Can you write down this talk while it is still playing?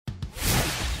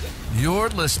You're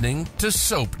listening to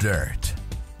Soap Dirt,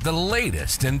 the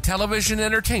latest in television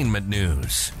entertainment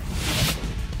news.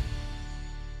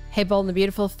 Hey, Bold and the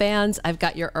Beautiful fans, I've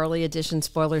got your early edition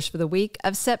spoilers for the week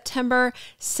of September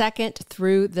 2nd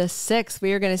through the 6th.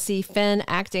 We are going to see Finn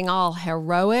acting all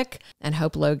heroic, and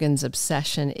Hope Logan's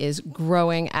obsession is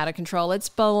growing out of control. It's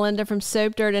Belinda from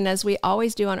Soap Dirt, and as we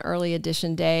always do on early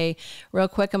edition day, real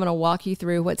quick, I'm going to walk you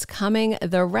through what's coming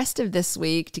the rest of this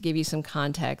week to give you some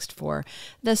context for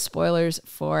the spoilers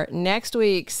for next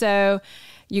week. So,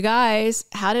 you guys,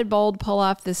 how did Bold pull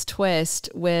off this twist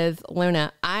with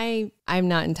Luna? I'm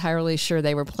not entirely sure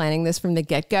they were planning this from the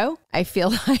get-go. I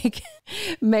feel like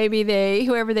maybe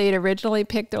whoever they had originally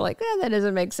picked, they're like, that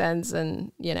doesn't make sense.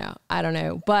 And, I don't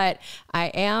know. But I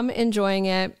am enjoying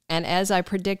it. And as I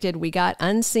predicted, we got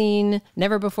unseen,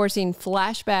 never before seen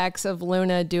flashbacks of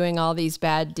Luna doing all these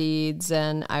bad deeds.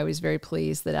 And I was very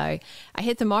pleased that I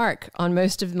hit the mark on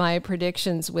most of my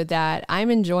predictions with that. I'm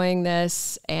enjoying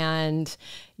this. And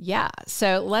yeah,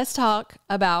 so let's talk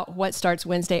about what starts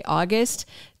Wednesday, August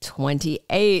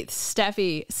 28th.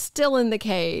 Steffy still in the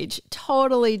cage,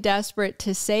 totally desperate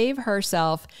to save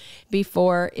herself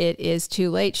before it is too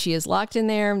late. She is locked in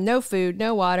there, no food,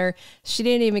 no water. She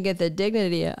didn't even get the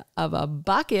dignity of a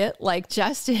bucket like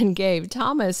Justin gave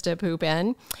Thomas to poop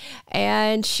in.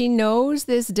 And she knows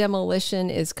this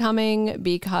demolition is coming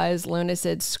because Luna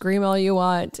said, scream all you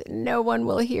want, no one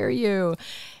will hear you.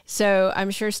 So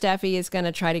I'm sure Steffy is going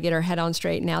to try to get her head on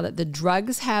straight now that the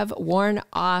drugs have worn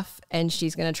off, and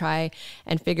she's going to try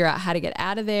and figure out how to get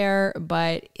out of there,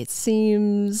 but it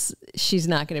seems she's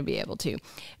not going to be able to.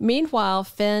 Meanwhile,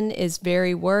 Finn is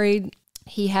very worried.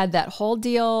 He had that whole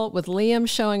deal with Liam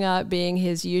showing up, being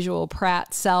his usual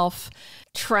Pratt self,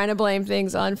 trying to blame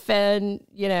things on Finn,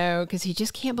 because he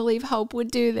just can't believe Hope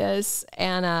would do this.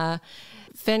 And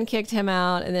Finn kicked him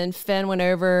out, and then Finn went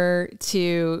over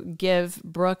to give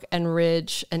Brooke and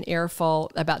Ridge an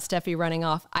earful about Steffy running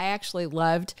off. I actually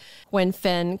loved when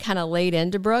Finn kind of laid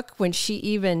into Brooke when she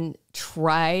even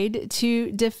tried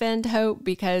to defend Hope,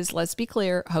 because let's be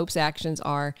clear, Hope's actions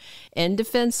are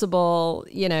indefensible.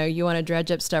 You want to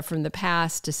dredge up stuff from the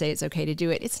past to say it's okay to do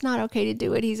it. It's not okay to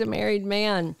do it. He's a married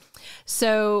man.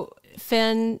 So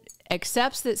Finn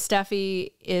accepts that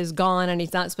Steffy is gone and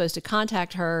he's not supposed to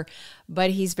contact her, but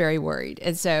he's very worried.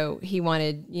 And so he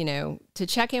wanted, to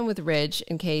check in with Ridge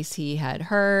in case he had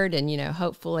heard, and,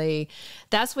 hopefully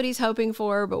that's what he's hoping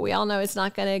for, but we all know it's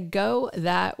not going to go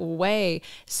that way.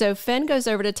 So Finn goes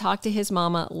over to talk to his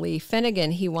mama, Li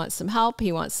Finnegan. He wants some help.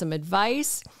 He wants some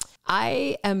advice.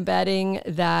 I am betting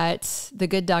that the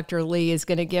good Dr. Lee is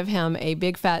going to give him a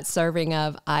big fat serving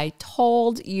of I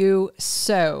told you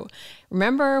so.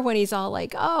 Remember when he's all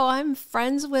like, oh, I'm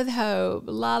friends with Hope,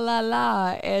 la, la,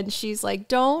 la. And she's like,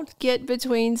 don't get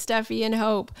between Steffy and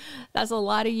Hope. That's a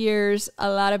lot of years, a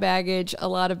lot of baggage, a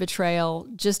lot of betrayal.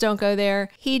 Just don't go there.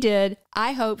 He did.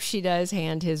 I hope she does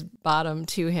hand his bottom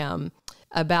to him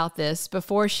about this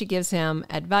before she gives him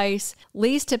advice.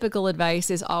 Lee's typical advice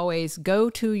is always go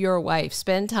to your wife,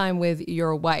 spend time with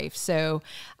your wife. So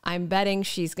I'm betting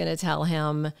she's going to tell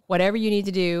him, whatever you need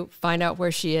to do, find out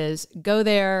where she is, go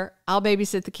there, I'll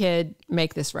babysit the kid,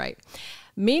 make this right.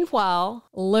 Meanwhile,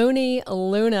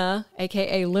 Luna,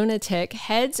 aka Lunatic,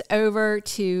 heads over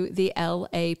to the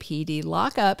LAPD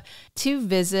lockup to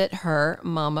visit her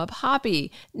mama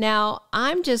Poppy. Now,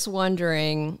 I'm just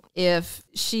wondering if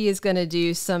she is going to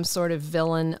do some sort of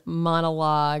villain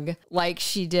monologue like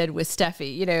she did with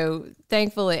Steffy.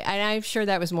 Thankfully, and I'm sure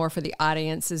that was more for the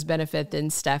audience's benefit than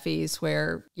Steffy's,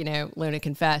 where, Luna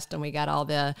confessed and we got all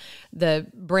the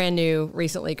brand new,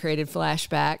 recently created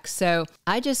flashbacks. So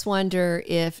I just wonder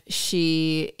if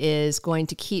she is going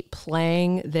to keep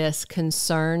playing this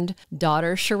concerned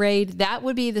daughter charade. That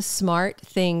would be the smart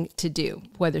thing to do.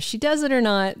 Whether she does it or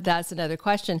not, that's another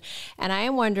question. And I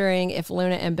am wondering if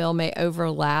Luna and Bill may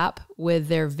overlap with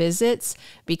their visits,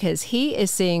 because he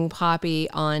is seeing Poppy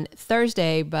on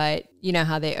Thursday, but you know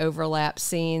how they overlap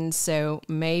scenes. So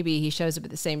maybe he shows up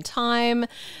at the same time.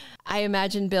 I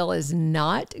imagine Bill is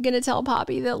not going to tell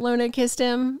Poppy that Luna kissed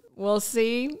him. We'll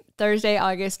see. Thursday,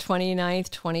 August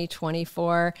 29th,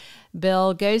 2024,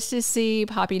 Bill goes to see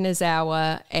Poppy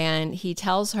Nozawa, and he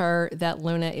tells her that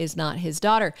Luna is not his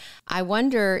daughter. I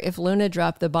wonder if Luna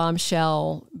dropped the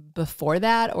bombshell before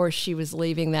that, or she was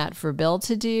leaving that for Bill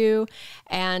to do.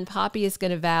 And Poppy is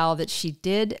going to vow that she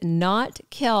did not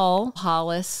kill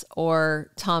Hollis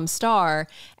or Tom Starr,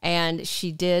 and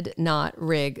she did not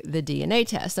rig the DNA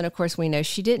test. And of course, we know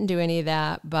she didn't do any of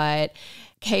that, but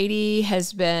Katie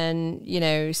has been,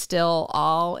 still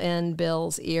all in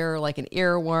Bill's ear like an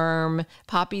earworm.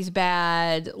 Poppy's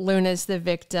bad. Luna's the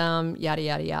victim, yada,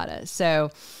 yada, yada.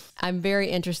 So I'm very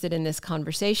interested in this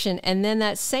conversation. And then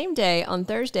that same day, on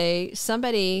Thursday,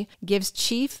 somebody gives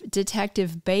Chief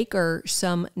Detective Baker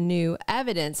some new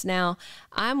evidence. Now,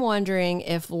 I'm wondering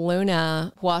if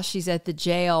Luna, while she's at the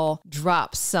jail,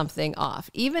 drops something off,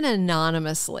 even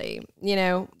anonymously,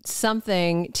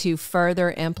 something to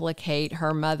further implicate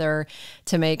her mother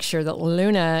to make sure that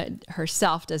Luna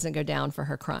herself doesn't go down for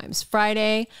her crimes.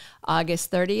 Friday,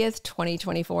 August 30th,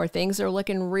 2024, things are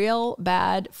looking real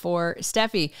bad for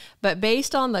Steffy. But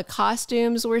based on the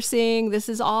costumes we're seeing, this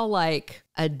is all like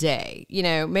a day.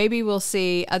 Maybe we'll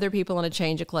see other people in a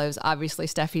change of clothes. Obviously,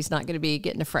 Steffi's not going to be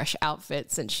getting a fresh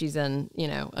outfit since she's in,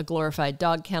 a glorified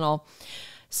dog kennel.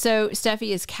 So Steffy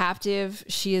is captive,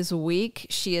 she is weak,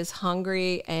 she is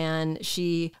hungry, and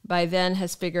she by then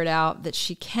has figured out that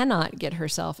she cannot get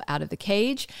herself out of the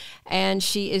cage, and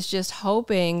she is just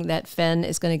hoping that Finn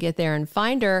is going to get there and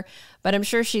find her. But I'm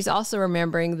sure she's also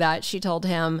remembering that she told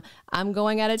him, I'm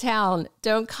going out of town,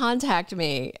 don't contact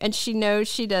me. And she knows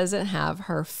she doesn't have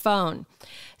her phone.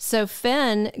 So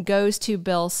Finn goes to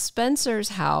Bill Spencer's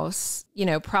house,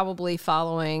 probably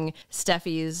following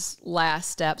Steffi's last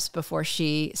steps before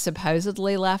she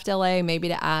supposedly left LA, maybe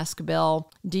to ask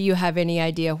Bill, do you have any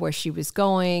idea where she was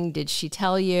going? Did she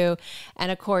tell you?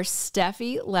 And of course,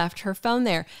 Steffy left her phone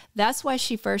there. That's why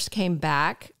she first came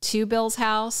back to Bill's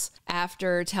house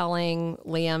after telling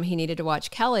Liam he needed to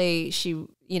watch Kelly. She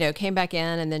came back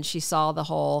in, and then she saw the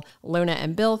whole Luna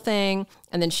and Bill thing.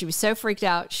 And then she was so freaked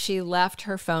out, she left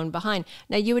her phone behind.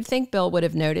 Now, you would think Bill would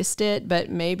have noticed it, but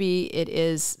maybe it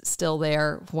is still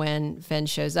there when Finn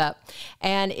shows up.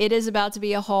 And it is about to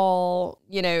be a whole,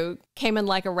 came in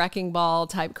like a wrecking ball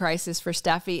type crisis for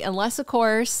Steffy, unless, of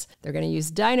course, they're going to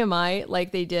use dynamite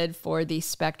like they did for the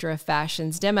Spectra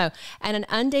Fashions demo. And an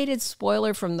undated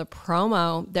spoiler from the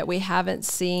promo that we haven't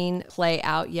seen play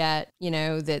out yet,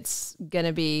 that's going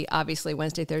to be obviously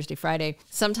Wednesday, Thursday, Friday,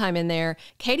 sometime in there.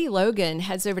 Katie Logan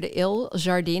heads over to Il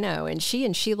Giardino, and she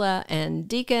and Sheila and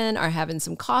Deacon are having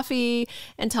some coffee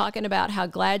and talking about how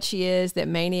glad she is that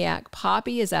maniac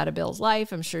Poppy is out of Bill's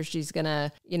life. I'm sure she's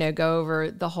gonna, go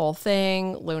over the whole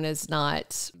thing. Luna's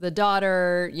not the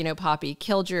daughter, Poppy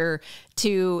killed your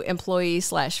 2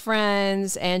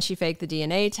 employees/friends, and she faked the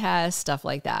DNA test, stuff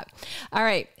like that. All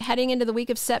right, heading into the week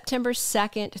of September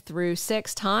 2nd through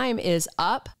 6th, time is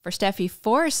up for Steffy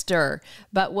Forrester,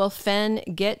 but will Finn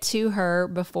get to her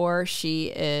before she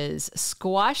is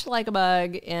squashed like a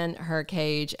bug in her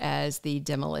cage as the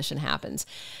demolition happens?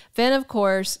 Finn, of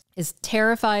course, is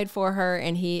terrified for her,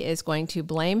 and he is going to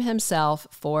blame himself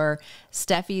for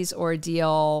Steffi's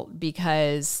ordeal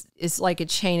because it's like a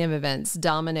chain of events,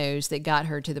 dominoes, that got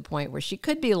her to the point where she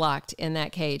could be locked in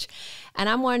that cage. And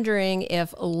I'm wondering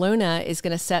if Luna is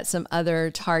going to set some other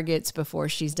targets before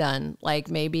she's done, like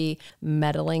maybe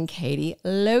meddling Katie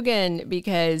Logan,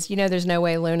 because, there's no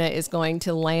way Luna is going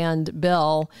to land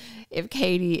Bill if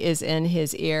Katie is in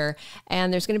his ear.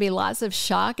 And there's going to be lots of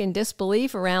shock and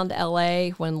disbelief around LA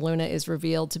when Luna is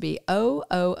revealed to be,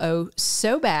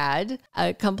 so bad,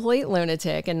 a complete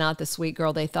lunatic and not the sweet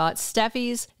girl they thought.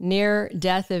 Steffi's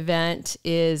near-death event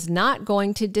is not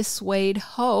going to dissuade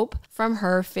Hope from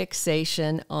her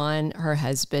fixation on her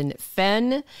husband,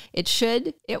 Finn. It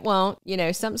should, it won't.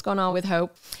 Something's going on with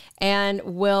Hope. And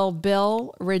will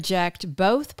Bill reject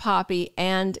both Poppy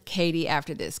and Katie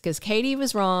after this? Because Katie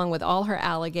was wrong with all her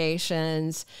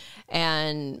allegations,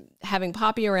 and having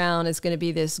Poppy around is going to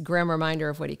be this grim reminder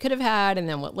of what he could have had, and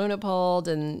then what Luna pulled,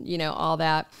 and, all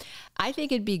that. I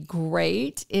think it'd be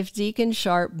great if Deacon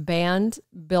Sharp banned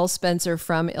Bill Spencer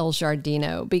from Il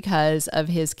Giardino because of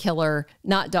his killer,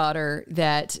 not daughter,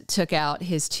 that took out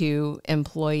his 2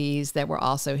 employees that were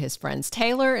also his friends.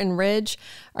 Taylor and Ridge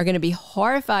are going to be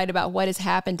horrified about what has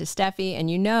happened to Steffy.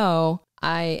 And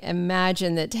I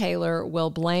imagine that Taylor will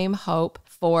blame Hope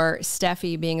for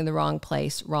Steffy being in the wrong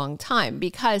place, wrong time,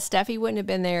 because Steffy wouldn't have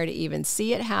been there to even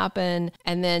see it happen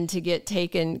and then to get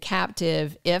taken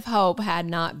captive if Hope had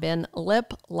not been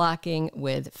lip locking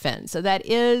with Finn. So that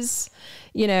is,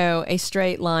 a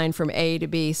straight line from A to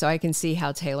B. So I can see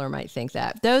how Taylor might think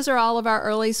that. Those are all of our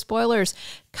early spoilers.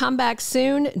 Come back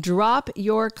soon. Drop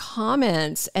your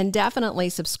comments and definitely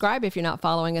subscribe if you're not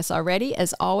following us already.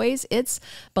 As always, it's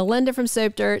Belinda from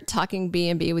Soap Dirt talking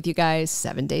B&B with you guys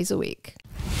 7 days a week.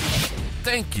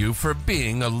 Thank you for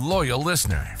being a loyal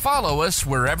listener. Follow us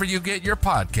wherever you get your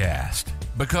podcast,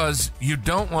 because you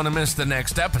don't want to miss the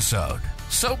next episode.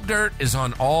 Soap Dirt is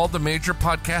on all the major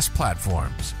podcast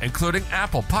platforms, including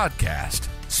Apple Podcast,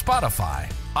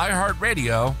 Spotify,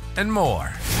 iHeartRadio, and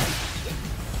more.